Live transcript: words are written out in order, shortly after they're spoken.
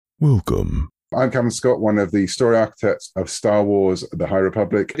Welcome. I'm Cameron Scott, one of the story architects of Star Wars: The High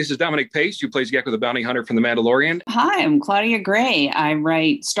Republic. This is Dominic Pace, who plays Gekko the Bounty Hunter from The Mandalorian. Hi, I'm Claudia Gray. I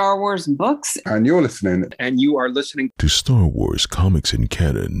write Star Wars books. And you're listening. And you are listening to Star Wars Comics in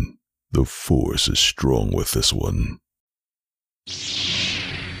Canon. The Force is strong with this one.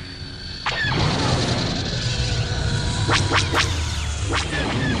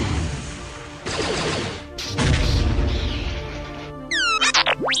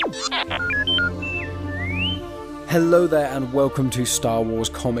 Hello there and welcome to Star Wars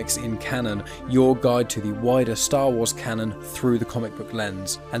Comics in Canon, your guide to the wider Star Wars canon through the comic book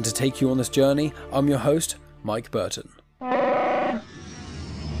lens. And to take you on this journey, I'm your host, Mike Burton.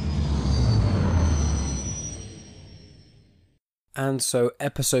 And so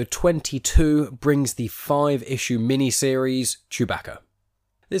episode 22 brings the 5-issue miniseries Chewbacca.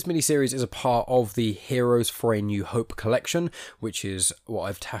 This miniseries is a part of the Heroes for a New Hope collection, which is what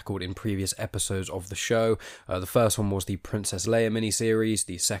I've tackled in previous episodes of the show. The first one was the Princess Leia miniseries,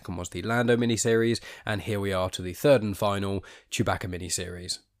 the second was the Lando miniseries, and here we are to the third and final Chewbacca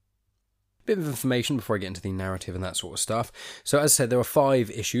miniseries. Bit of information before I get into the narrative and that sort of stuff. So as I said, there are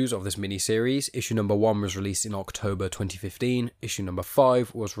 5 issues of this miniseries. Issue number 1 was released in October 2015. Issue number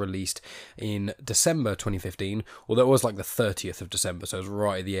 5 was released in December 2015, although it was like the 30th of December, so it was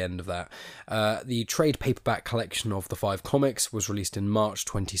right at the end of that. The trade paperback collection of the 5 comics was released in March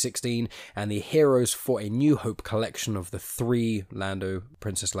 2016, and the Heroes for a New Hope collection of the 3 Lando,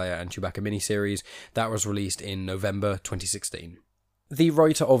 Princess Leia and Chewbacca miniseries, that was released in November 2016. The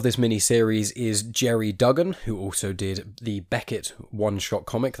writer of this miniseries is Jerry Duggan, who also did the Beckett one-shot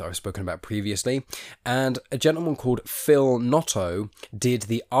comic that I've spoken about previously, and a gentleman called Phil Noto did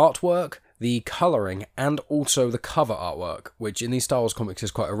the artwork, the colouring, and also the cover artwork, which in these Star Wars comics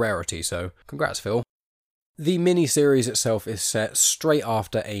is quite a rarity, so congrats, Phil. The miniseries itself is set straight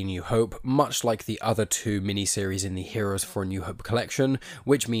after A New Hope, much like the other 2 miniseries in the Heroes for a New Hope collection,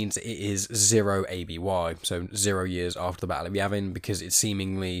 which means it is 0 ABY, so 0 years after the Battle of Yavin, because it's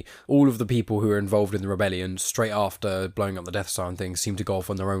seemingly all of the people who are involved in the rebellion straight after blowing up the Death Star and things seem to go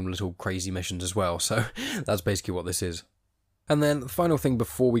off on their own little crazy missions as well, so that's basically what this is. And then the final thing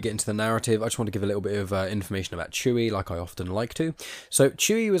before we get into the narrative, I just want to give a little bit of information about Chewie, like I often like to. So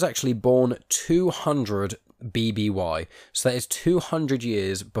Chewie was actually born 200 BBY, so that is 200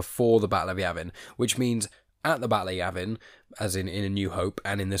 years before the Battle of Yavin, which means at the Battle of Yavin, as in A New Hope,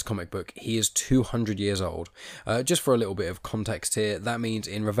 and in this comic book, he is 200 years old. Just for a little bit of context here, that means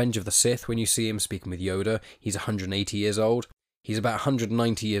in Revenge of the Sith, when you see him speaking with Yoda, he's 180 years old. He's about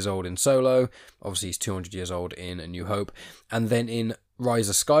 190 years old in Solo, obviously he's 200 years old in A New Hope, and then in Rise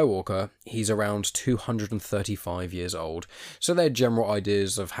of Skywalker, he's around 235 years old. So they're general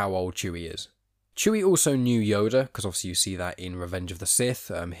ideas of how old Chewie is. Chewie also knew Yoda, because obviously you see that in Revenge of the Sith.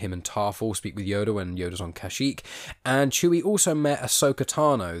 Him and Tarful speak with Yoda when Yoda's on Kashyyyk. And Chewie also met Ahsoka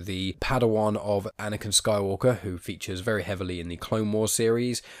Tano, the Padawan of Anakin Skywalker, who features very heavily in the Clone Wars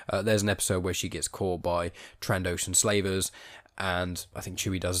series. There's an episode where she gets caught by Trandoshan slavers, and I think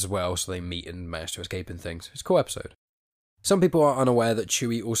Chewie does as well, so they meet and manage to escape and things. It's a cool episode. Some people are unaware that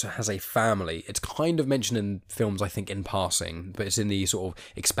Chewie also has a family. It's kind of mentioned in films, I think, in passing, but it's in the sort of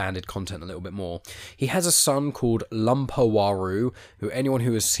expanded content a little bit more. He has a son called Lumpawaru, who anyone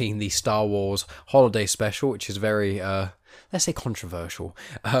who has seen the Star Wars Holiday Special, which is very, let's say controversial.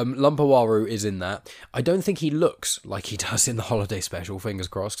 Lumpawaru is in that. I don't think he looks like he does in the Holiday Special, fingers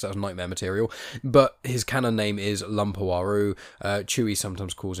crossed, because that was nightmare material, but his canon name is Lumpawaru. Chewie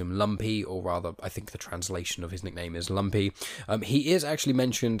sometimes calls him Lumpy, or rather, I think the translation of his nickname is Lumpy. He is actually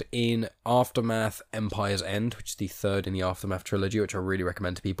mentioned in Aftermath Empire's End, which is the 3rd in the Aftermath trilogy, which I really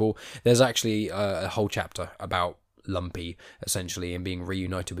recommend to people. There's actually a whole chapter about Lumpy, essentially, and being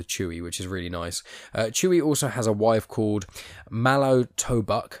reunited with Chewie, which is really nice. Chewie also has a wife called Mallow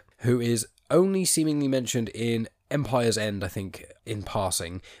Tobuck, who is only seemingly mentioned in Empire's End, I think, in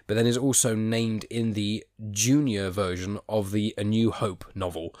passing, but then is also named in the junior version of the A New Hope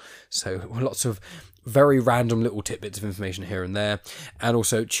novel. So lots of very random little tidbits of information here and there. And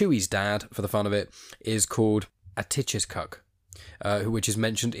also Chewie's dad, for the fun of it, is called Atichizkuk, which is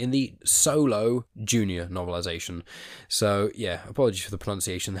mentioned in the Solo Junior novelization. So, yeah, apologies for the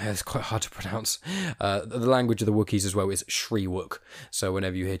pronunciation there. It's quite hard to pronounce. The language of the Wookiees as well is Shriwook. So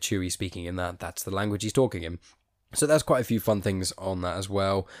whenever you hear Chewie speaking in that, that's the language he's talking in. So there's quite a few fun things on that as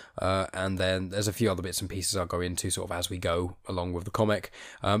well, and then there's a few other bits and pieces I'll go into sort of as we go along with the comic,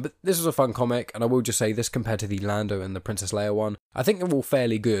 but this is a fun comic, and I will just say this compared to the Lando and the Princess Leia one, I think they're all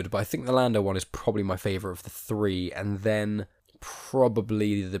fairly good, but I think the Lando one is probably my favourite of the 3, and then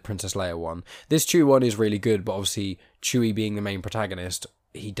probably the Princess Leia one. This Chewie one is really good, but obviously Chewie being the main protagonist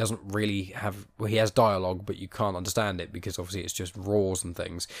he doesn't really have, well, he has dialogue, but you can't understand it because obviously it's just roars and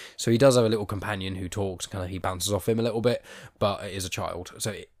things. So he does have a little companion who talks, kind of, he bounces off him a little bit, but it is a child.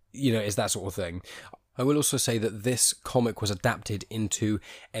 So, it's that sort of thing. I will also say that this comic was adapted into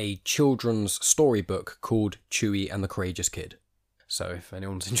a children's storybook called Chewie and the Courageous Kid. So if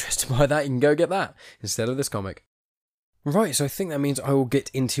anyone's interested by that, you can go get that instead of this comic. Right, so I think that means I will get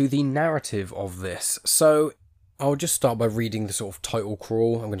into the narrative of this. So I'll just start by reading the sort of title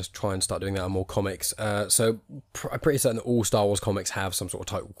crawl. I'm going to try and start doing that on more comics. I'm pretty certain that all Star Wars comics have some sort of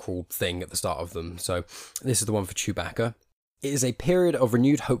title crawl thing at the start of them. So this is the one for Chewbacca. It is a period of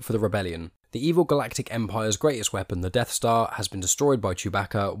renewed hope for the rebellion. The evil Galactic Empire's greatest weapon, the Death Star, has been destroyed by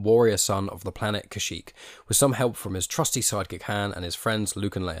Chewbacca, warrior son of the planet Kashyyyk, with some help from his trusty sidekick Han and his friends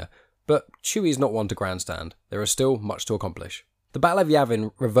Luke and Leia. But Chewie is not one to grandstand. There is still much to accomplish. The Battle of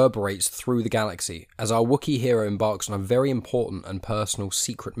Yavin reverberates through the galaxy as our Wookiee hero embarks on a very important and personal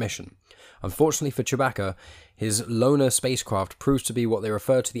secret mission. Unfortunately for Chewbacca, his loner spacecraft proves to be what they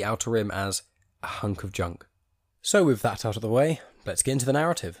refer to the Outer Rim as a hunk of junk. So with that out of the way, let's get into the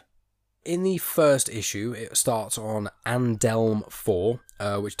narrative. In the first issue, it starts on Andelm 4,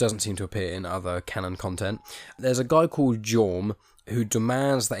 which doesn't seem to appear in other canon content. There's a guy called Jorm who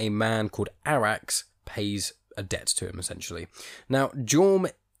demands that a man called Arax pays a debt to him, essentially. Now,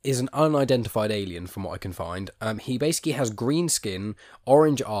 Jorm is an unidentified alien from what I can find. He basically has green skin,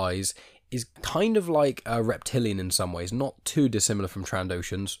 orange eyes, is kind of like a reptilian in some ways, not too dissimilar from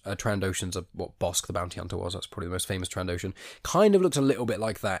Trandoshans. Trandoshans are what Bosk the Bounty Hunter was, that's probably the most famous Trandoshan. Kind of looks a little bit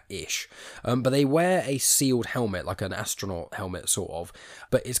like that-ish. But they wear a sealed helmet, like an astronaut helmet, sort of.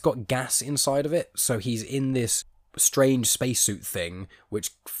 But it's got gas inside of it, so he's in this strange spacesuit thing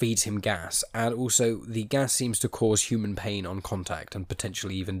which feeds him gas, and also the gas seems to cause human pain on contact and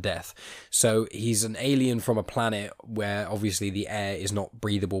potentially even death. So he's an alien from a planet where obviously the air is not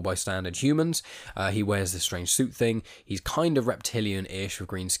breathable by standard humans. He wears this strange suit thing. He's kind of reptilian-ish with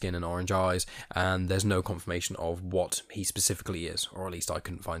green skin and orange eyes, and there's no confirmation of what he specifically is, or at least I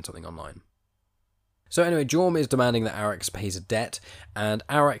couldn't find something online. So anyway, Jorm is demanding that Arax pays a debt, and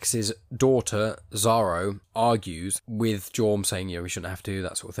Arax's daughter, Zaro, argues with Jorm saying, we shouldn't have to,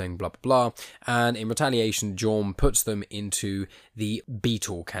 that sort of thing, blah, blah, blah. And in retaliation, Jorm puts them into the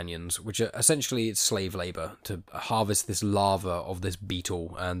beetle canyons, which are essentially it's slave labour, to harvest this larva of this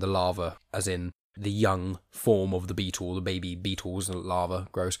beetle, and the larva, as in the young form of the beetle, the baby beetles, the larva,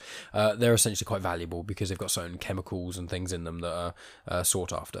 gross, they're essentially quite valuable because they've got certain chemicals and things in them that are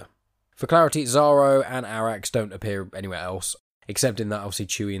sought after. For clarity, Zaro and Arax don't appear anywhere else, except in that obviously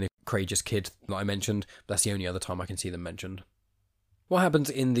Chewie and the Courageous Kid that I mentioned. That's the only other time I can see them mentioned. What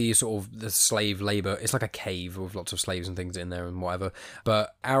happens in the sort of the slave labour, it's like a cave with lots of slaves and things in there and whatever,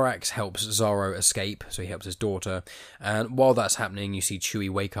 but Arax helps Zaro escape, so he helps his daughter, and while that's happening you see Chewie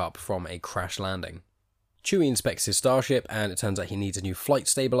wake up from a crash landing. Chewie inspects his starship, and it turns out he needs a new flight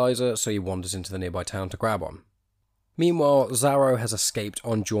stabiliser, so he wanders into the nearby town to grab one. Meanwhile, Zaro has escaped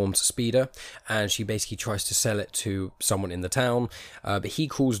on Jorm's speeder, and she basically tries to sell it to someone in the town, but he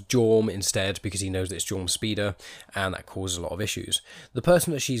calls Jorm instead because he knows that it's Jorm's speeder, and that causes a lot of issues. The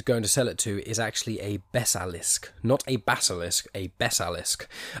person that she's going to sell it to is actually a Besalisk, not a Basilisk, a Besalisk.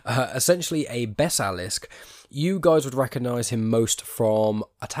 Essentially, a Besalisk, you guys would recognise him most from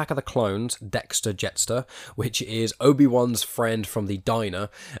Attack of the Clones, Dexter Jettster, which is Obi-Wan's friend from the diner,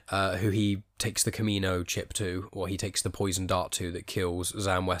 who he takes the Camino chip to, or he takes the poison dart to that kills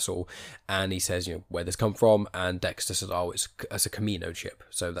Zam Wessel, and he says, where this come from? And Dexter says, it's a Camino chip,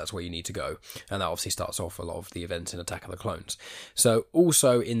 so that's where you need to go. And that obviously starts off a lot of the events in Attack of the Clones. So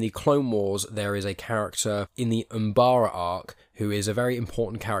also in the Clone Wars, there is a character in the Umbara arc who is a very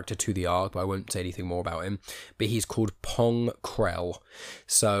important character to the arc, but I won't say anything more about him, but he's called Pong Krell.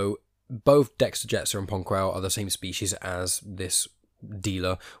 So both Dexter Jettster and Pong Krell are the same species as this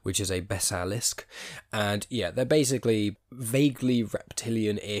dealer, which is a Besalisk, and they're basically vaguely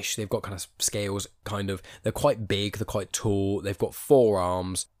reptilian-ish. They've got kind of scales, they're quite big, they're quite tall, they've got 4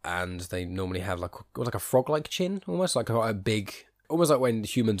 arms, and they normally have like a frog-like chin, almost like a big, almost like when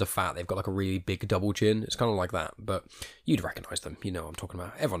humans are fat, they've got like a really big double chin. It's kind of like that, but you'd recognise them, you know what I'm talking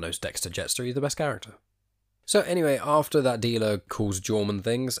about. Everyone knows Dexter Jettster, he's the best character. So anyway, after that dealer calls Jorm and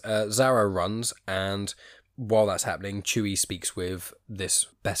things, Zaro runs, and while that's happening, Chewie speaks with this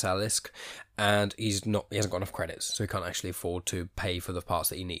Besalisk, and he hasn't got enough credits, so he can't actually afford to pay for the parts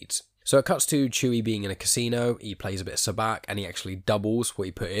that he needs. So it cuts to Chewie being in a casino, he plays a bit of sabacc, and he actually doubles what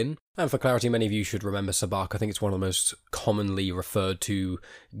he put in. And for clarity, many of you should remember sabacc. I think it's one of the most commonly referred to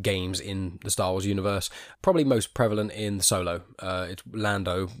games in the Star Wars universe. Probably most prevalent in Solo.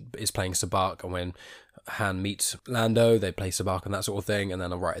 Lando is playing sabacc, and when Han meets Lando, they play sabacc and that sort of thing, and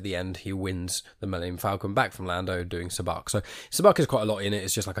then right at the end he wins the Millennium Falcon back from Lando doing sabacc. So sabacc is quite a lot in it,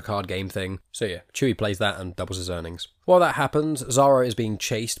 it's just like a card game thing. So yeah, Chewie plays that and doubles his earnings. While that happens, Zara is being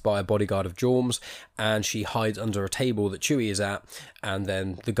chased by a bodyguard of Jorm's, and she hides under a table that Chewie is at, and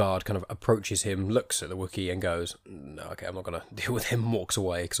then the guard kind of approaches him, looks at the Wookiee and goes, no, okay, I'm not going to deal with him, and walks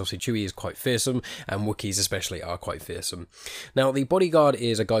away, because obviously Chewie is quite fearsome, and Wookiees especially are quite fearsome. Now, the bodyguard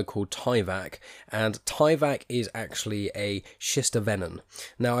is a guy called Tyvak, and Tyvak is actually a Shistavenon.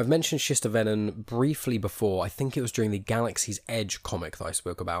 Now, I've mentioned Shistavenon briefly before. I think it was during the Galaxy's Edge comic that I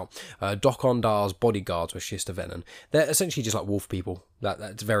spoke about. Doc Ondar's bodyguards were Shistavenon. They're essentially just like wolf people.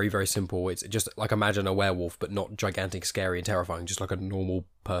 That's very, very simple. It's just like, imagine a werewolf, but not gigantic, scary, and terrifying. Just like a normal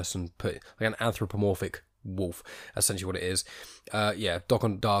person, like an anthropomorphic wolf, essentially what it is. Doc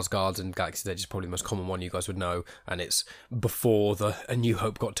Ondar's guards in Galaxy's Edge is probably the most common one you guys would know, and it's before the A New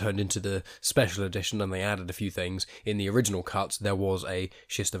Hope got turned into the special edition, and they added a few things. In the original cuts, there was a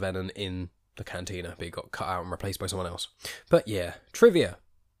Shistavenon in the cantina, but it got cut out and replaced by someone else. But yeah, trivia.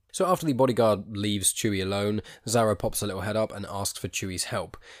 So after the bodyguard leaves Chewie alone, Zaro pops a little head up and asks for Chewie's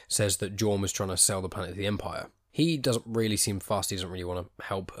help, says that Jorm was trying to sell the planet to the Empire. He doesn't really seem fussed, he doesn't really want to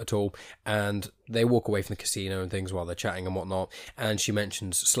help at all, and they walk away from the casino and things while they're chatting and whatnot, and she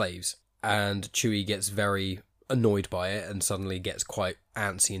mentions slaves, and Chewie gets very annoyed by it and suddenly gets quite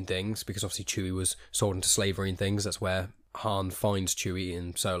antsy and things, because obviously Chewie was sold into slavery and things. That's where Han finds Chewie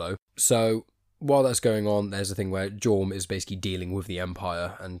in Solo. So while that's going on, there's a thing where Jorm is basically dealing with the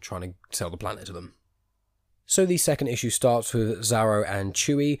Empire and trying to sell the planet to them. So the second issue starts with Zaro and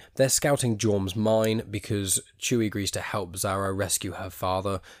Chewie. They're scouting Jorm's mine because Chewie agrees to help Zaro rescue her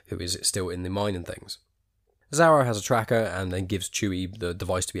father, who is still in the mine and things. Zaro has a tracker and then gives Chewie the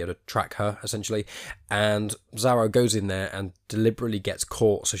device to be able to track her, essentially, and Zaro goes in there and deliberately gets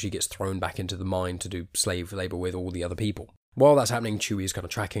caught, so she gets thrown back into the mine to do slave labour with all the other people. While that's happening, Chewie is kind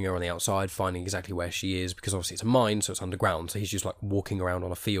of tracking her on the outside, finding exactly where she is, because obviously it's a mine, so it's underground, so he's just like walking around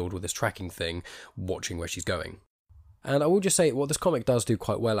on a field with this tracking thing, watching where she's going. And I will just say, what this comic does do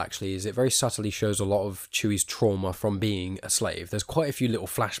quite well, actually, is it very subtly shows a lot of Chewie's trauma from being a slave. There's quite a few little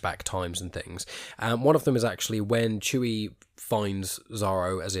flashback times and things. And one of them is actually when Chewie finds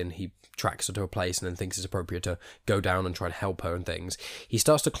Zaro, as in he tracks her to a place and then thinks it's appropriate to go down and try and help her and things. He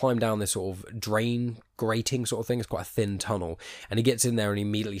starts to climb down this sort of drain grating sort of thing. It's quite a thin tunnel, and he gets in there and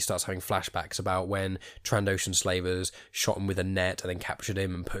immediately starts having flashbacks about when Trandoshan slavers shot him with a net and then captured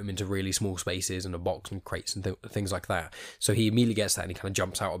him and put him into really small spaces and a box and crates and things like that. So he immediately gets that and he kind of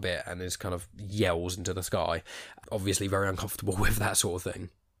jumps out a bit and is kind of yells into the sky, obviously very uncomfortable with that sort of thing.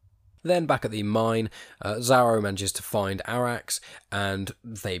 Then back at the mine, Zaro manages to find Arax, and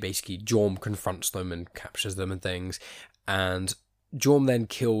they basically, Jorm confronts them and captures them and things, and Jorm then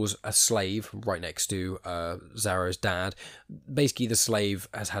kills a slave right next to Zaro's dad. Basically, the slave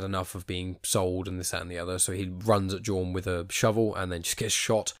has had enough of being sold and this, that and the other, so he runs at Jorm with a shovel and then just gets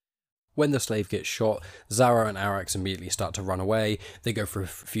shot. When the slave gets shot, Zaro and Arax immediately start to run away. They go through a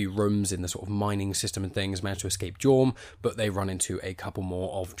few rooms in the sort of mining system and things, manage to escape Jorm, but they run into a couple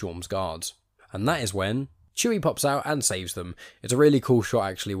more of Jorm's guards. And that is when Chewie pops out and saves them. It's a really cool shot,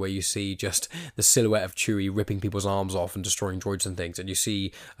 actually, where you see just the silhouette of Chewie ripping people's arms off and destroying droids and things, and you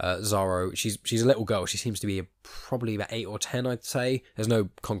see Zaro. She's a little girl. She seems to be probably about 8 or 10, I'd say. There's no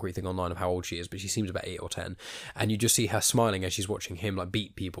concrete thing online of how old she is, but she seems about 8 or 10. And you just see her smiling as she's watching him like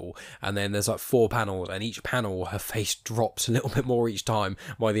beat people. And then there's like 4 panels, and each panel her face drops a little bit more each time.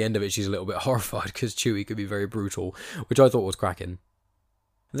 By the end of it, she's a little bit horrified because Chewie could be very brutal, which I thought was cracking.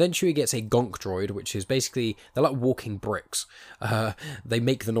 Then Chewie gets a gonk droid, which is basically, they're like walking bricks. They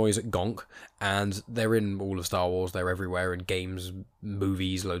make the noise at gonk, and they're in all of Star Wars, they're everywhere, in games,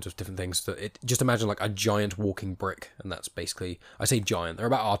 movies, loads of different things. Just imagine like a giant walking brick, and that's basically, I say giant, they're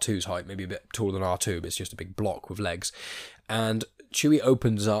about R2's height, maybe a bit taller than R2, but it's just a big block with legs. And Chewie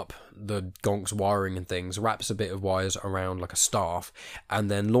opens up the gonk's wiring and things, wraps a bit of wires around like a staff,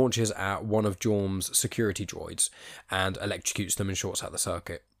 and then launches at one of Jorm's security droids and electrocutes them and shorts out the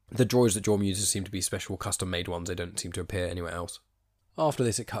circuit. The droids that Jorm uses seem to be special custom-made ones. They don't seem to appear anywhere else. After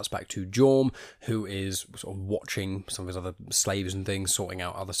this, it cuts back to Jorm, who is sort of watching some of his other slaves and things, sorting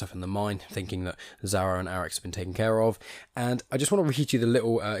out other stuff in the mine, thinking that Zaro and Arax have been taken care of. And I just want to read you the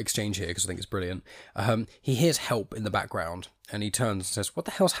little exchange here, because I think it's brilliant. He hears help in the background, and he turns and says, "What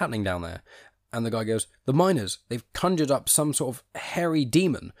the hell's happening down there?" And the guy goes, "The miners, they've conjured up some sort of hairy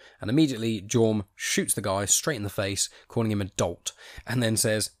demon." And immediately Jorm shoots the guy straight in the face, calling him a dolt, and then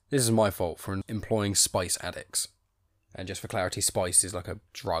says, "This is my fault for employing spice addicts." And just for clarity, spice is like a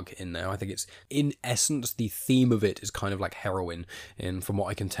drug in there. I think it's, in essence, the theme of it is kind of like heroin, from what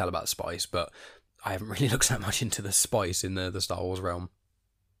I can tell about spice, but I haven't really looked that much into the spice in the Star Wars realm.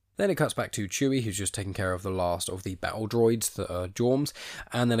 Then it cuts back to Chewie, who's just taking care of the last of the battle droids that are Jorms,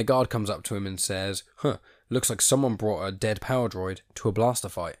 and then a guard comes up to him and says, looks like someone brought a dead power droid to a blaster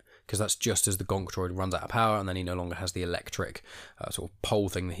fight, because that's just as the Gonk droid runs out of power, and then he no longer has the electric sort of pole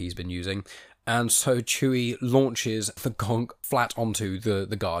thing that he's been using. And so Chewie launches the Gonk flat onto the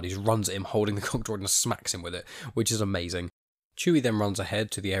guard. He runs at him, holding the Gonk droid, and smacks him with it, which is amazing. Chewie then runs ahead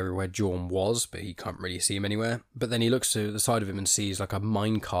to the area where Jorm was, but he can't really see him anywhere. But then he looks to the side of him and sees like a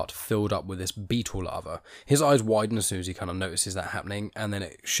minecart filled up with this beetle lava. His eyes widen as soon as he kind of notices that happening, and then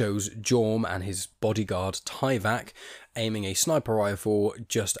it shows Jorm and his bodyguard Tyvac aiming a sniper rifle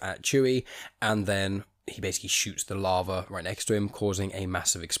just at Chewie, and then he basically shoots the lava right next to him, causing a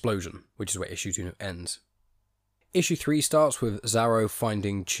massive explosion, which is where issue 2 ends. Issue 3 starts with Zaro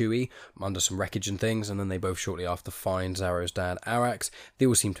finding Chewie under some wreckage and things, and then they both shortly after find Zaro's dad, Arax. They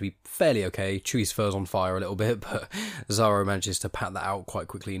all seem to be fairly okay. Chewie's fur's on fire a little bit, but Zaro manages to pat that out quite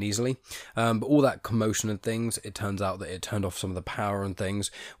quickly and easily. But all that commotion and things, it turns out that it turned off some of the power and things,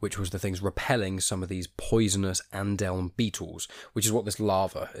 which was the things repelling some of these poisonous Andelm beetles, which is what this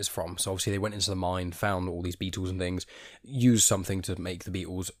lava is from. So obviously they went into the mine, found all these beetles and things, used something to make the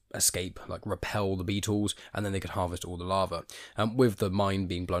beetles escape, like repel the beetles, and then they could harvest all the lava. With the mine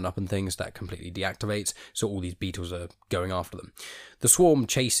being blown up and things, that completely deactivates, so all these beetles are going after them. The swarm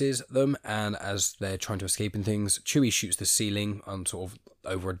chases them, and as they're trying to escape and things, Chewie shoots the ceiling on sort of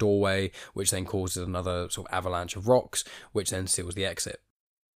over a doorway, which then causes another sort of avalanche of rocks, which then seals the exit.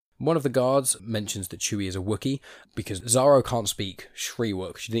 One of the guards mentions that Chewie is a Wookiee, because Zaro can't speak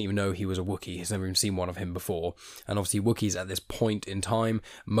Shriwook. She didn't even know he was a Wookiee. He's never even seen one of him before. And obviously Wookiees at this point in time,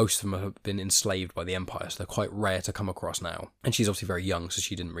 most of them have been enslaved by the Empire, so they're quite rare to come across now. And she's obviously very young, so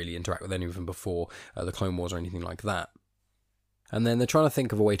she didn't really interact with any of them before the Clone Wars or anything like that. And then they're trying to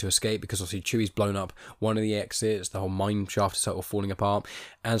think of a way to escape, because obviously Chewie's blown up one of the exits, the whole mine shaft is sort of falling apart,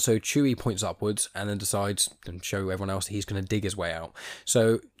 and so Chewie points upwards and then decides to show everyone else that he's going to dig his way out.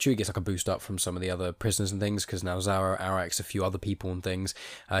 So Chewie gets like a boost up from some of the other prisoners and things, because now Zaro, Arax, a few other people and things,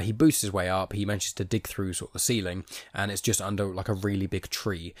 he boosts his way up, he manages to dig through sort of the ceiling, and it's just under like a really big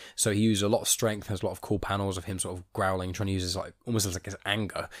tree. So he uses a lot of strength, has a lot of cool panels of him sort of growling, trying to use his like, almost like his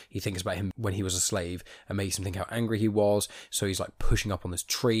anger. He thinks about him when he was a slave, and makes him think how angry he was, so he's like pushing up on this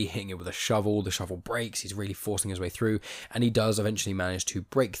tree, hitting it with a shovel. The shovel breaks, he's really forcing his way through, and he does eventually manage to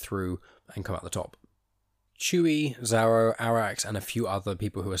break through and come out the top. Chewie, Zaro, Arax, and a few other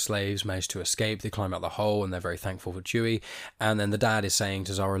people who are slaves manage to escape. They climb out the hole, and they're very thankful for Chewie. And then the dad is saying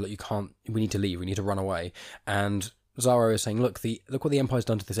to Zaro, look, we need to leave, we need to run away. And Zaro is saying, look what the Empire's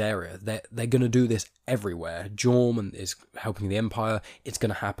done to this area. They're going to do this everywhere. Jorm is helping the Empire. It's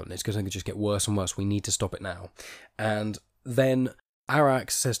going to happen. It's going to just get worse and worse. We need to stop it now. And then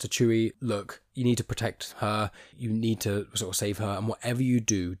Arax says to Chewie, look, you need to protect her, you need to sort of save her, and whatever you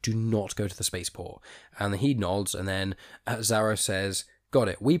do, do not go to the spaceport. And he nods, and then Zaro says, got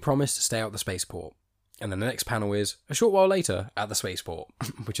it, we promise to stay out the spaceport. And then the next panel is, a short while later, at the spaceport,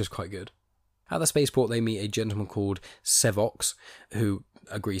 which is quite good. At the spaceport, they meet a gentleman called Sevox, who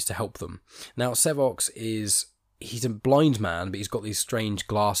agrees to help them. Now, Sevox he's a blind man, but he's got these strange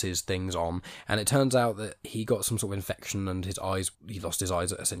glasses things on, and it turns out that he got some sort of infection and he lost his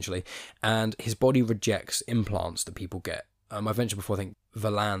eyes essentially, and his body rejects implants that people get. I've mentioned before, I think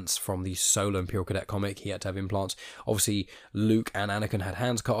Valance from the Solo Imperial Cadet comic, he had to have implants. Obviously, Luke and Anakin had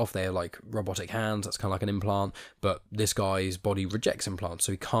hands cut off, they're like robotic hands, that's kind of like an implant, but this guy's body rejects implants,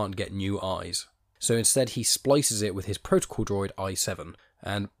 so he can't get new eyes. So instead, he splices it with his protocol droid I-7.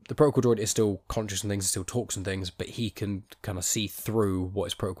 And the protocol droid is still conscious and things, still talks and things, but he can kind of see through what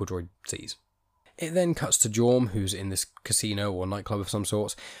his protocol droid sees. It then cuts to Jorm, who's in this casino or nightclub of some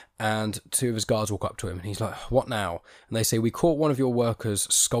sorts, and two of his guards walk up to him, and he's like, what now? And they say, we caught one of your workers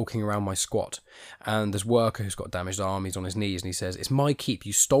skulking around my squat. And this worker who's got a damaged arm, he's on his knees, and he says, it's my keep,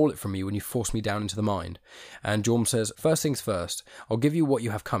 you stole it from me when you forced me down into the mine. And Jorm says, first things first, I'll give you what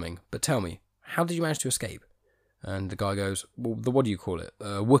you have coming, but tell me, how did you manage to escape? And the guy goes, well, what do you call it?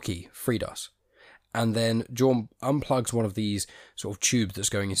 Wookiee freed us. And then Jorm unplugs one of these sort of tubes that's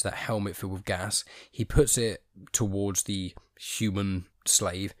going into that helmet filled with gas. He puts it towards the human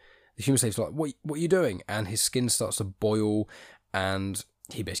slave. The human slave's like, what are you doing? And his skin starts to boil, and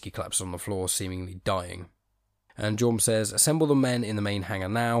he basically collapses on the floor, seemingly dying. And Jorm says, assemble the men in the main hangar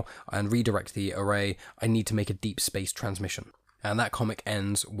now, and redirect the array. I need to make a deep space transmission. And that comic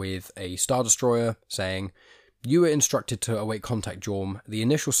ends with a Star Destroyer saying, you were instructed to await contact, Jorm. The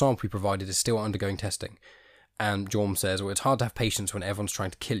initial sample we provided is still undergoing testing. And Jorm says, well, it's hard to have patience when everyone's trying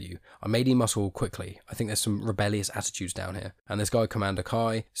to kill you. I made muscle quickly. I think there's some rebellious attitudes down here. And this guy, Commander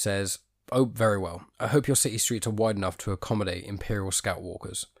Kai, says, Oh, very well. I hope your city streets are wide enough to accommodate Imperial Scout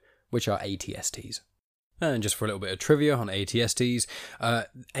Walkers, which are ATSTs. And just for a little bit of trivia on ATSTs,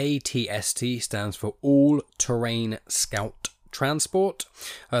 ATST stands for All Terrain Scout Transport.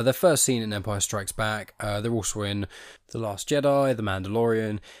 They're first seen in Empire Strikes Back. They're also in The Last Jedi, The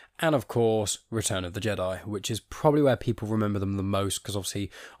Mandalorian, and of course Return of the Jedi, which is probably where people remember them the most, because obviously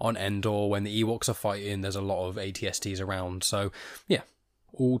on Endor, when the Ewoks are fighting, there's a lot of ATSTs around. So yeah,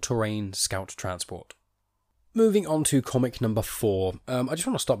 all-terrain scout transport. Moving on to comic number 4, I just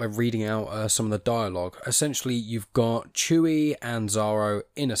want to start by reading out some of the dialogue. Essentially, you've got Chewie and Zaro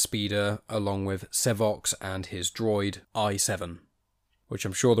in a speeder, along with Sevox and his droid, I-7. Which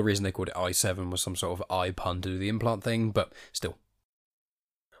I'm sure the reason they called it I-7 was some sort of eye pun to do the implant thing, but still.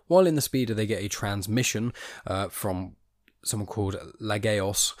 While in the speeder, they get a transmission from someone called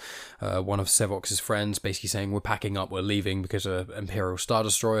Lagaeos, one of Sevox's friends, basically saying, we're packing up, we're leaving, because an Imperial Star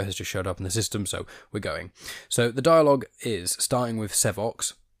Destroyer has just showed up in the system, so we're going. So the dialogue is, starting with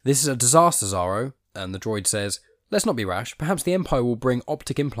Sevox, "This is a disaster, Zaro," and the droid says, "Let's not be rash, perhaps the Empire will bring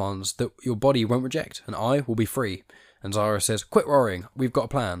optic implants that your body won't reject, and I will be free." And Zaro says, "Quit worrying, we've got a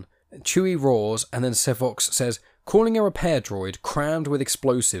plan." Chewie roars, and then Sevox says, "Calling a repair droid crammed with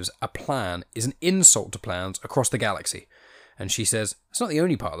explosives a plan is an insult to plans across the galaxy." And she says, "It's not the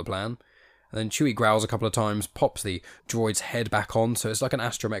only part of the plan." And then Chewie growls a couple of times, pops the droid's head back on, so it's like an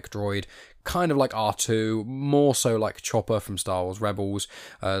astromech droid, kind of like R2, more so like Chopper from Star Wars Rebels,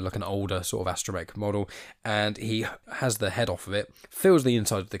 like an older sort of astromech model, and he has the head off of it, fills the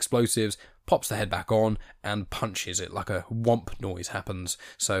inside with explosives, pops the head back on, and punches it, like a whomp noise happens.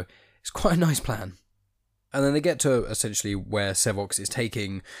 So it's quite a nice plan. And then they get to essentially where Sevox is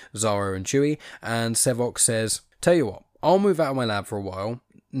taking Zaro and Chewie, and Sevox says, "Tell you what, I'll move out of my lab for a while.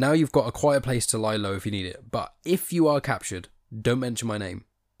 Now you've got a quiet place to lie low if you need it. But if you are captured, don't mention my name.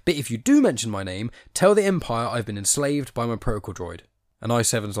 But if you do mention my name, tell the Empire I've been enslaved by my protocol droid." And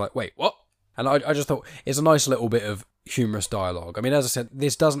I7's like, "Wait, what?" And I just thought it's a nice little bit of humorous dialogue. I mean, as I said,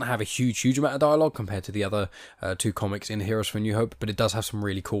 this doesn't have a huge amount of dialogue compared to the other two comics in Heroes for New Hope, but it does have some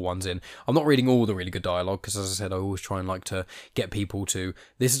really cool ones in. I'm not reading all the really good dialogue, because as I said, I always try and like to get people to,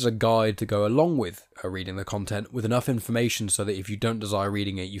 this is a guide to go along with reading the content with enough information so that if you don't desire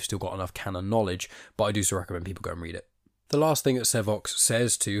reading it, you've still got enough canon knowledge, but I do still recommend people go and read it. The last thing that Sevox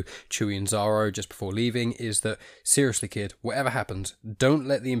says to Chewie and Zaro just before leaving is that, "Seriously, kid, whatever happens, don't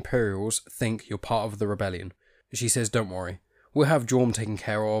let the Imperials think you're part of the rebellion." She says, "Don't worry, we'll have Jorm taken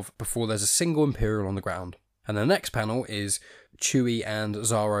care of before there's a single Imperial on the ground." And the next panel is Chewie and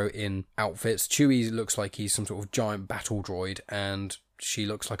Zaro in outfits. Chewie looks like he's some sort of giant battle droid, and she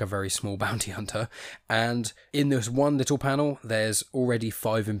looks like a very small bounty hunter. And in this one little panel, there's already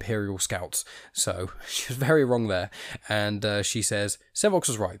 5 Imperial scouts. So she's very wrong there. And she says, "Sevox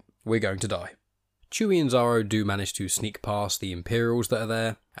was right, we're going to die." Chewie and Zaro do manage to sneak past the Imperials that are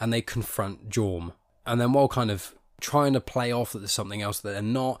there, and they confront Jorm. And then while kind of trying to play off that there's something else that they're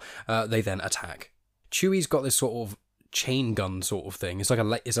not, they then attack. Chewie's got this sort of chain gun sort of thing. It's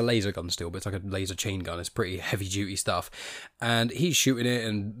like it's a laser gun still, but it's like a laser chain gun. It's pretty heavy duty stuff. And he's shooting it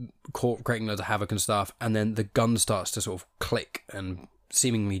and creating loads of havoc and stuff. And then the gun starts to sort of click and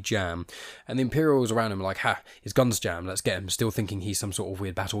seemingly jam. And the Imperials around him are like, "Ha, his gun's jammed, let's get him," still thinking he's some sort of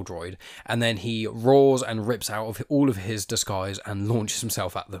weird battle droid. And then he roars and rips out of all of his disguise and launches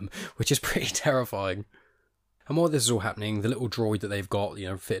himself at them, which is pretty terrifying. And while this is all happening, the little droid that they've got,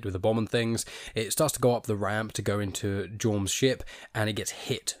 fitted with a bomb and things, it starts to go up the ramp to go into Jorm's ship, and it gets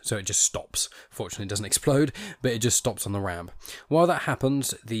hit, so it just stops. Fortunately, it doesn't explode, but it just stops on the ramp. While that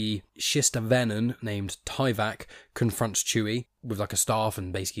happens, the Shistavenon named Tyvak confronts Chewie with like a staff,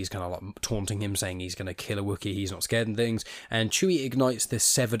 and basically he's kind of like taunting him, saying he's going to kill a Wookiee, he's not scared and things. And Chewie ignites this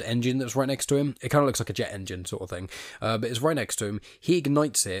severed engine that's right next to him. It kind of looks like a jet engine sort of thing, but it's right next to him. He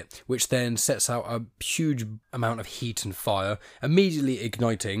ignites it, which then sets out a huge amount of heat and fire, immediately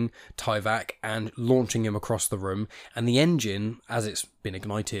igniting Tyvak and launching him across the room. And the engine, as it's been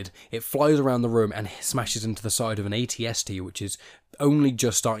ignited, it flies around the room and smashes into the side of an ATST, which is only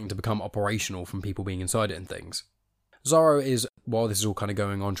just starting to become operational from people being inside it and things. Zaro is, while this is all kind of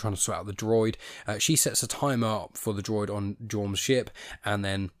going on, trying to sort out the droid. She sets a timer up for the droid on Jorm's ship, and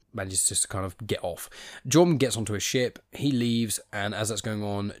then manages just to kind of get off. Jorm gets onto his ship, he leaves, and as that's going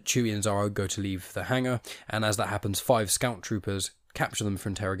on, Chewie and Zaro go to leave the hangar, and as that happens, 5 scout troopers capture them for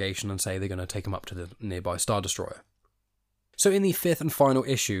interrogation and say they're going to take them up to the nearby Star Destroyer. So in the 5th and final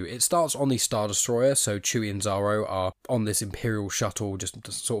issue, it starts on the Star Destroyer, so Chewie and Zaro are on this Imperial shuttle,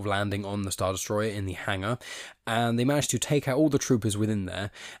 just sort of landing on the Star Destroyer in the hangar, and they manage to take out all the troopers within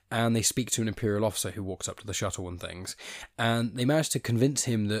there, and they speak to an Imperial officer who walks up to the shuttle and things, and they manage to convince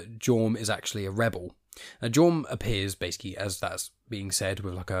him that Jorm is actually a rebel. Now, Jorm appears, basically, as that's being said,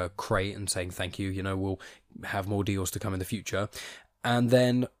 with like a crate and saying thank you, we'll have more deals to come in the future, and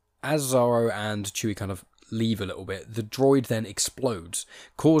then as Zaro and Chewie kind of leave a little bit, the droid then explodes,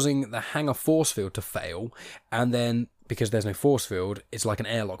 causing the hangar force field to fail, and then, because there's no force field, it's like an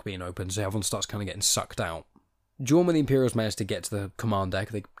airlock being opened, so everyone starts kind of getting sucked out. Jorm and the Imperials manage to get to the command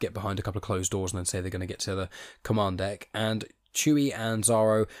deck. They get behind a couple of closed doors and then say they're going to get to the command deck, and Chewie and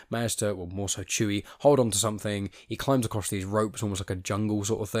Zaro manage to, well, more so Chewie, hold on to something. He climbs across these ropes, almost like a jungle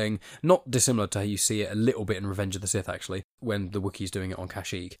sort of thing. Not dissimilar to how you see it a little bit in Revenge of the Sith, actually, when the Wookiee's doing it on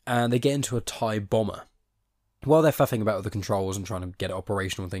Kashyyyk. And they get into a TIE bomber. While they're faffing about with the controls and trying to get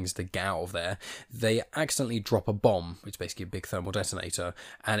operational things to get out of there, they accidentally drop a bomb, which is basically a big thermal detonator,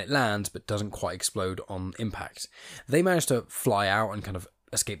 and it lands but doesn't quite explode on impact. They manage to fly out and kind of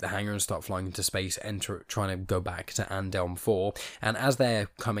escape the hangar and start flying into space, trying to go back to Andelm 4, and as they're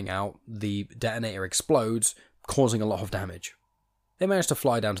coming out, the detonator explodes, causing a lot of damage. They manage to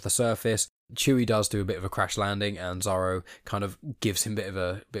fly down to the surface. Chewie does do a bit of a crash landing, and Zaro kind of gives him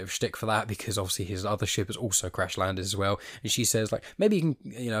a bit of shtick for that, because obviously his other ship has also crash landed as well. And she says, like, maybe you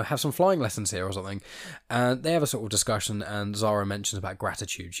can, have some flying lessons here or something. And they have a sort of discussion, and Zaro mentions about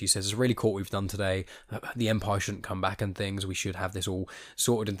gratitude. She says, it's really cool what we've done today. The Empire shouldn't come back and things. We should have this all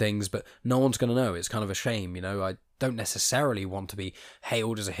sorted and things, but no one's going to know. It's kind of a shame, I don't necessarily want to be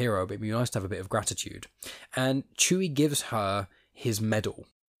hailed as a hero, but it'd be nice to have a bit of gratitude. And Chewie gives her his medal.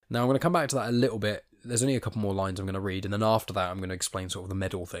 Now, I'm going to come back to that a little bit. There's only a couple more lines I'm going to read, and then after that I'm going to explain sort of the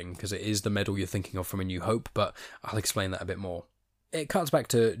medal thing, because it is the medal you're thinking of from A New Hope, but I'll explain that a bit more. It cuts back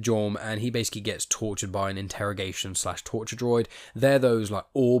to Jorm, and he basically gets tortured by an interrogation/torture droid. They're those like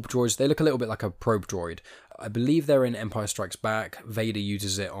orb droids. They look a little bit like a probe droid. I believe they're in Empire Strikes Back. Vader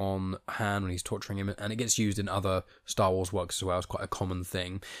uses it on Han when he's torturing him, and it gets used in other Star Wars works as well. It's quite a common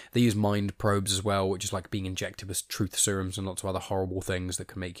thing. They use mind probes as well, which is like being injected with truth serums and lots of other horrible things that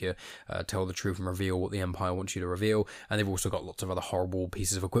can make you tell the truth and reveal what the Empire wants you to reveal. And they've also got lots of other horrible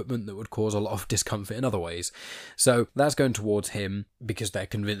pieces of equipment that would cause a lot of discomfort in other ways. So that's going towards him because they're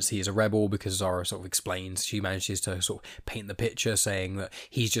convinced he is a rebel, because Zara sort of explains, she manages to sort of paint the picture, saying that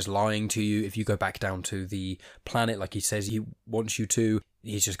he's just lying to you. If you go back down to the planet like he says he wants you to,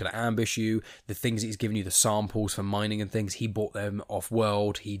 he's just going to ambush you. The things that he's given you, the samples for mining and things, he bought them off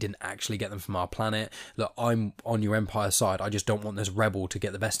world. He didn't actually get them from our planet. Look, I'm on your Empire side. I just don't want this rebel to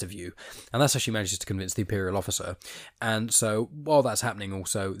get the best of you. And that's how she manages to convince the Imperial officer. And so while that's happening,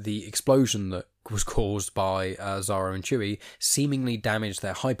 also the explosion that was caused by Zaro and Chewie seemingly damaged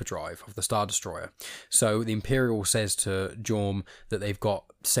their hyperdrive of the Star Destroyer. So the Imperial says to Jorm that they've got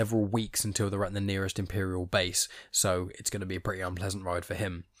several weeks until they're at the nearest Imperial base, so it's going to be a pretty unpleasant ride for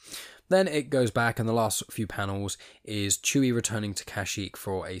him. Then it goes back, and the last few panels is Chewie returning to Kashyyyk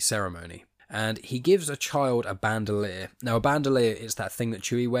for a ceremony. And he gives a child a bandolier. Now, a bandolier is that thing that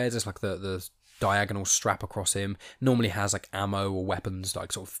Chewie wears. It's like the diagonal strap across him. Normally has like ammo or weapons,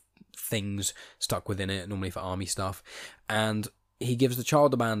 like sort of things stuck within it, normally for army stuff. And he gives the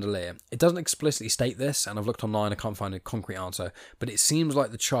child a bandolier. It doesn't explicitly state this, and I've looked online, I can't find a concrete answer, but it seems like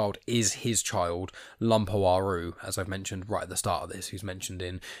the child is his child, Lumpawaru, as I've mentioned right at the start of this, who's mentioned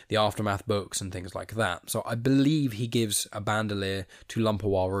in the Aftermath books and things like that. So I believe he gives a bandolier to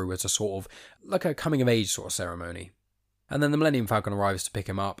Lumpawaru as a sort of, like a coming-of-age sort of ceremony. And then the Millennium Falcon arrives to pick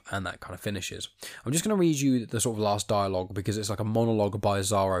him up, and that kind of finishes. I'm just going to read you the sort of last dialogue, because it's like a monologue by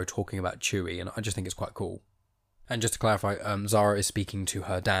Zaro talking about Chewie, and I just think it's quite cool. And just to clarify, Zara is speaking to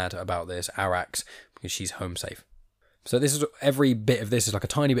her dad about this, Arax, because she's home safe. So this is, every bit of this is like a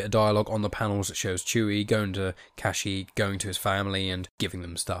tiny bit of dialogue on the panels that shows Chewie going to Kashyyyk, going to his family, and giving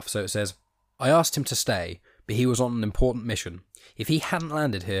them stuff. So it says, I asked him to stay, but he was on an important mission. If he hadn't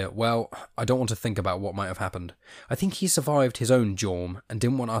landed here, well, I don't want to think about what might have happened. I think he survived his own Jorm and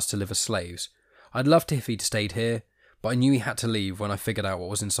didn't want us to live as slaves. I'd loved if he'd stayed here, but I knew he had to leave when I figured out what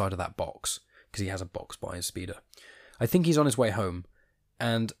was inside of that box, because he has a box by his speeder. I think he's on his way home,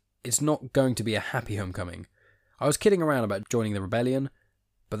 and it's not going to be a happy homecoming. I was kidding around about joining the rebellion,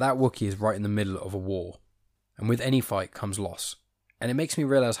 but that Wookiee is right in the middle of a war, and with any fight comes loss, and it makes me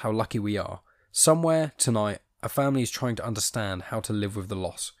realise how lucky we are. Somewhere, tonight, a family is trying to understand how to live with the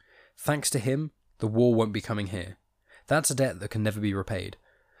loss. Thanks to him, the war won't be coming here. That's a debt that can never be repaid.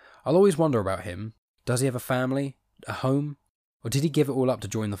 I'll always wonder about him. Does he have a family? A home? Or did he give it all up to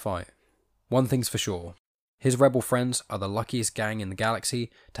join the fight? One thing's for sure. His rebel friends are the luckiest gang in the galaxy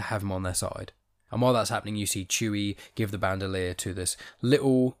to have him on their side. And while that's happening, you see Chewie give the bandolier to this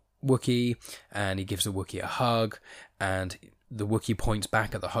little Wookiee, and he gives the Wookiee a hug, and the Wookiee points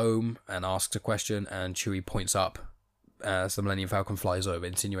back at the home and asks a question, and Chewie points up as the Millennium Falcon flies over,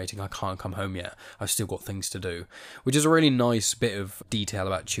 insinuating, I can't come home yet, I've still got things to do. Which is a really nice bit of detail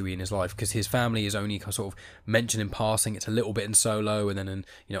about Chewie in his life, because his family is only sort of mentioned in passing. It's a little bit in Solo, and then in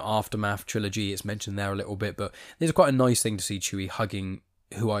Aftermath trilogy it's mentioned there a little bit, but there's quite a nice thing to see Chewie hugging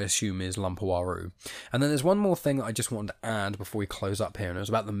who I assume is Lumpawaru. And then there's one more thing that I just wanted to add before we close up here, and it was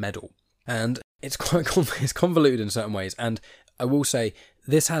about the medal. And it's quite it's convoluted in certain ways, and I will say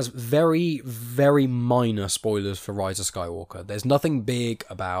this has very, very minor spoilers for Rise of Skywalker. There's nothing big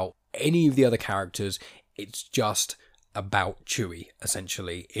about any of the other characters. It's just about Chewie,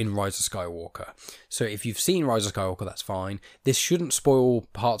 essentially, in Rise of Skywalker. So if you've seen Rise of Skywalker, that's fine. This shouldn't spoil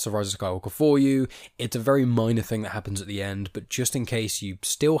parts of Rise of Skywalker for you. It's a very minor thing that happens at the end, but just in case you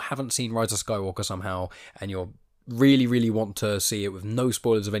still haven't seen Rise of Skywalker somehow, and you're really want to see it with no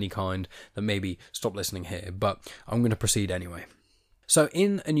spoilers of any kind, then maybe stop listening here. But I'm going to proceed anyway. So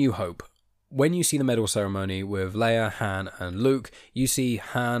in A New Hope, when you see the medal ceremony with Leia, Han, and Luke, you see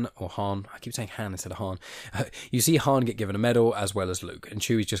Han, I keep saying Han instead of Han, you see Han get given a medal as well as Luke, and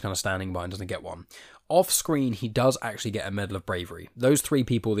Chewie's just kind of standing by and doesn't get one. Off screen, he does actually get a Medal of Bravery. Those three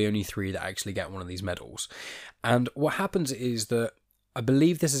people are the only three that actually get one of these medals. And what happens is that, I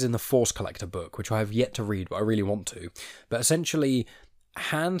believe this is in the Force Collector book, which I have yet to read, but I really want to. But essentially,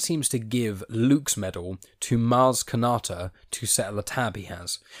 Han seems to give Luke's medal to Maz Kanata to settle a tab he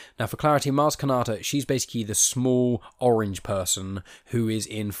has. Now, for clarity, Maz Kanata, she's basically the small orange person who is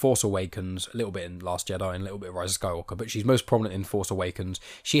in Force Awakens, a little bit in Last Jedi and a little bit of Rise of Skywalker, but she's most prominent in Force Awakens.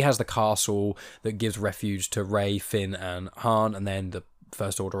 She has the castle that gives refuge to Rey, Finn, and Han, and then the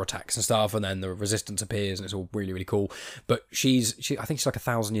First Order attacks and stuff, and then the Resistance appears, and it's all really cool. But I think she's like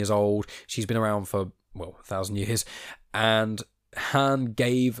 1,000 years old. She's been around for 1,000 years, and Han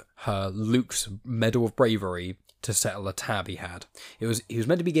gave her Luke's Medal of Bravery to settle a tab he had. He was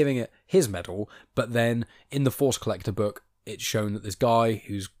meant to be giving it his medal, but then in the Force Collector book, it's shown that this guy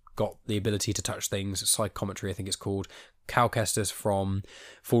who's got the ability to touch things, Psych Commentary I think it's called, Cal Kestis from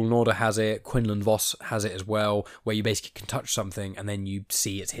Fallen Order has it, Quinlan Vos has it as well, where you basically can touch something and then you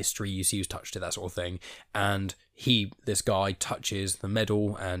see its history, you see who's touched it, that sort of thing. And this guy touches the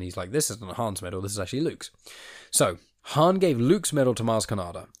medal and he's like, this isn't Han's medal, this is actually Luke's. So Han gave Luke's medal to Maz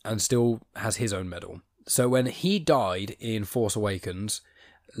Kanata and still has his own medal. So when he died in Force Awakens,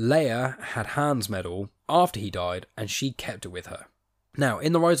 Leia had Han's medal after he died and she kept it with her. Now,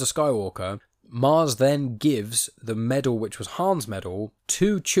 in The Rise of Skywalker, Maz then gives the medal, which was Han's medal,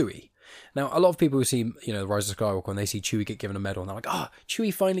 to Chewie. Now, a lot of people who see, The Rise of Skywalker, and they see Chewie get given a medal, and they're like,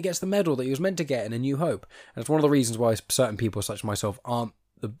 Chewie finally gets the medal that he was meant to get in A New Hope. And it's one of the reasons why certain people, such as myself, aren't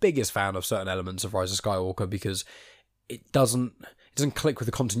the biggest fan of certain elements of Rise of Skywalker, because it doesn't click with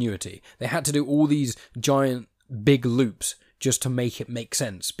the continuity. They had to do all these giant, big loops just to make it make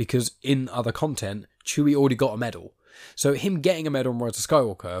sense, because in other content, Chewie already got a medal. So him getting a medal in Rise of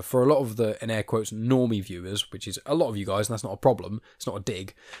Skywalker, for a lot of the, in air quotes, normie viewers, which is a lot of you guys, and that's not a problem, it's not a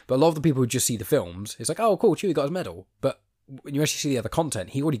dig, but a lot of the people who just see the films, it's like, oh cool, Chewie got his medal, but when you actually see the other content,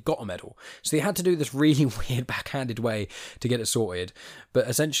 he already got a medal. So they had to do this really weird backhanded way to get it sorted. But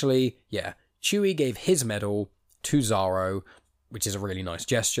essentially, Chewie gave his medal to Zaro, which is a really nice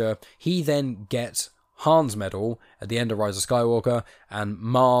gesture. He then gets Han's medal at the end of Rise of Skywalker, and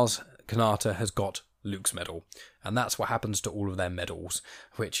Maz Kanata has got Luke's medal. And that's what happens to all of their medals,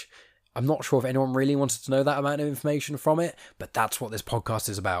 which I'm not sure if anyone really wanted to know that amount of information from it, but that's what this podcast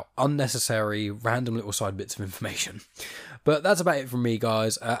is about. Unnecessary, random little side bits of information. But that's about it from me,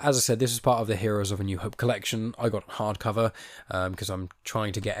 guys. As I said, this is part of the Heroes of A New Hope collection. I got hardcover because I'm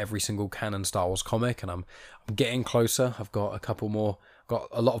trying to get every single canon Star Wars comic, and I'm getting closer. I've got a couple more, got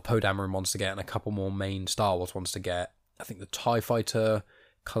a lot of Poe Dameron ones to get, and a couple more main Star Wars ones to get. I think the TIE Fighter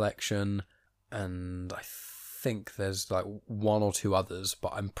collection, and I think there's like one or two others,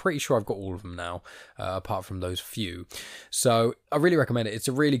 but I'm pretty sure I've got all of them now, apart from those few. So I really recommend it. It's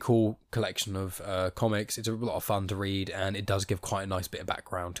a really cool collection of comics. It's a lot of fun to read, and it does give quite a nice bit of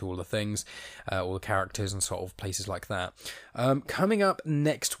background to all the things, all the characters and sort of places like that. Coming up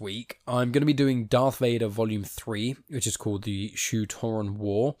next week, I'm going to be doing Darth Vader Volume 3, which is called the Shu-Torun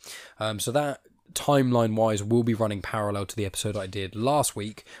War. So that, timeline wise, will be running parallel to the episode I did last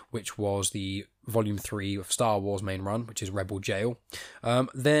week, which was the Volume 3 of Star Wars main run, which is Rebel Jail.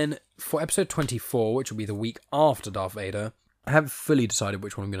 Then for episode 24, which will be the week after Darth Vader, I haven't fully decided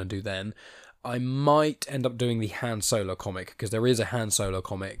which one I'm going to do then. I might end up doing the Han Solo comic, because there is a Han Solo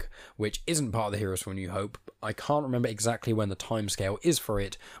comic which isn't part of the Heroes for a New Hope. I can't remember exactly when the timescale is for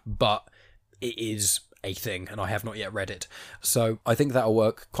it, but it is a thing, and I have not yet read it. So I think that'll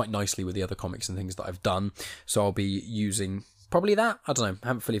work quite nicely with the other comics and things that I've done. So I'll be using probably that. I don't know. I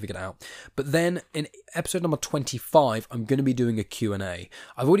haven't fully figured it out. But then in episode number 25, I'm going to be doing a Q&A.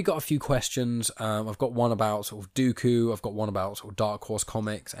 I've already got a few questions. I've got one about sort of Dooku. I've got one about sort of Dark Horse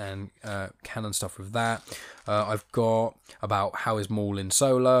comics and canon stuff with that. I've got about how is Maul in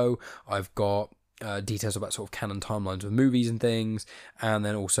Solo. I've got details about sort of canon timelines with movies and things, and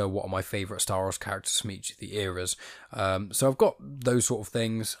then also what are my favourite Star Wars characters from each of the eras. So I've got those sort of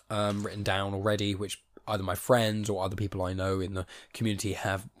things written down already, which either my friends or other people I know in the community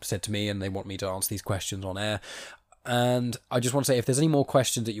have said to me, and they want me to answer these questions on air. And I just want to say, if there's any more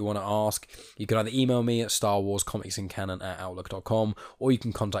questions that you want to ask, you can either email me at starwarscomicsandcanon@outlook.com, or you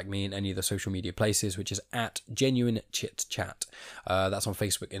can contact me in any of the social media places, which is at Genuine Chit Chat. That's on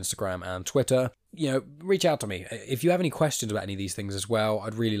Facebook, Instagram, and Twitter. Reach out to me. If you have any questions about any of these things as well,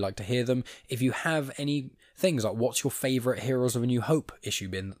 I'd really like to hear them. If you have any things like, what's your favourite Heroes of a New Hope issue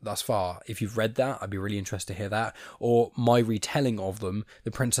been thus far? If you've read that, I'd be really interested to hear that. Or my retelling of them,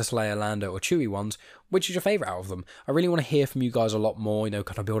 the Princess Leia, Lando, or Chewie ones, which is your favourite out of them? I really want to hear from you guys a lot more,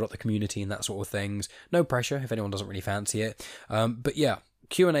 kind of build up the community and that sort of things. No pressure if anyone doesn't really fancy it. But yeah,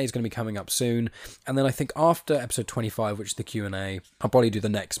 Q&A is going to be coming up soon, and then I think after episode 25, which is the Q&A, I'll probably do the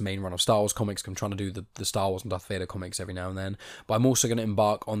next main run of Star Wars comics. I'm trying to do the Star Wars and Darth Vader comics every now and then, but I'm also going to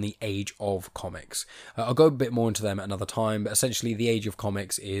embark on the Age of Comics. I'll go a bit more into them at another time, but essentially the Age of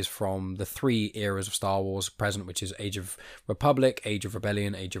Comics is from the 3 eras of Star Wars present, which is Age of Republic, Age of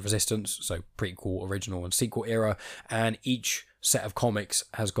Rebellion, Age of Resistance, so prequel, original, and sequel era, and each set of comics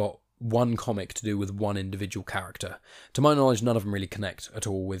has got one comic to do with one individual character. To my knowledge, none of them really connect at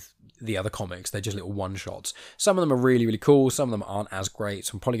all with the other comics. They're just little one-shots. Some of them are really, really cool. Some of them aren't as great.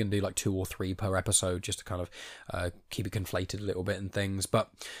 So I'm probably going to do like 2 or 3 per episode just to kind of keep it conflated a little bit and things.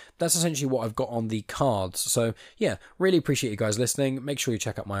 But that's essentially what I've got on the cards. So yeah, really appreciate you guys listening. Make sure you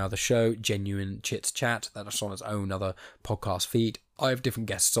check out my other show, Genuine Chits Chat. That's on its own other podcast feed. I have different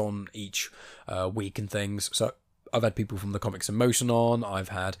guests on each week and things. So I've had people from the Comics in Motion on, I've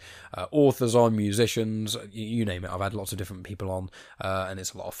had authors on, musicians, you name it. I've had lots of different people on, and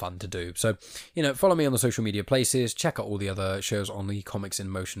it's a lot of fun to do. So, follow me on the social media places, check out all the other shows on the Comics in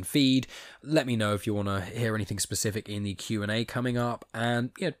Motion feed. Let me know if you want to hear anything specific in the Q&A coming up,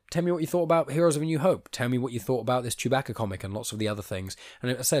 and tell me what you thought about Heroes of a New Hope. Tell me what you thought about this Chewbacca comic and lots of the other things.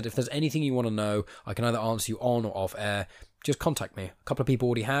 And as I said, if there's anything you want to know, I can either answer you on or off air. Just contact me. A couple of people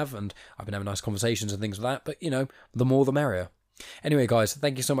already have, and I've been having nice conversations and things like that, but, the more the merrier. Anyway, guys,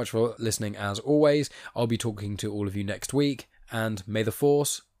 thank you so much for listening as always. I'll be talking to all of you next week, and may the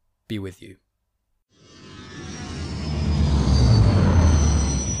Force be with you.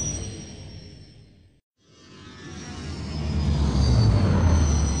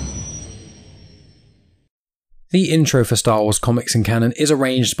 The intro for Star Wars Comics and Canon is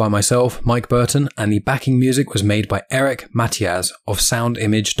arranged by myself, Mike Burton, and the backing music was made by Eric Matias of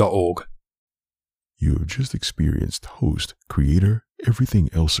soundimage.org. You have just experienced host, creator, everything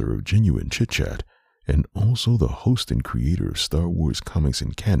elser of Genuine Chit Chat, and also the host and creator of Star Wars Comics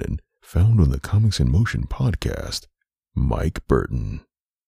and Canon, found on the Comics in Motion podcast, Mike Burton.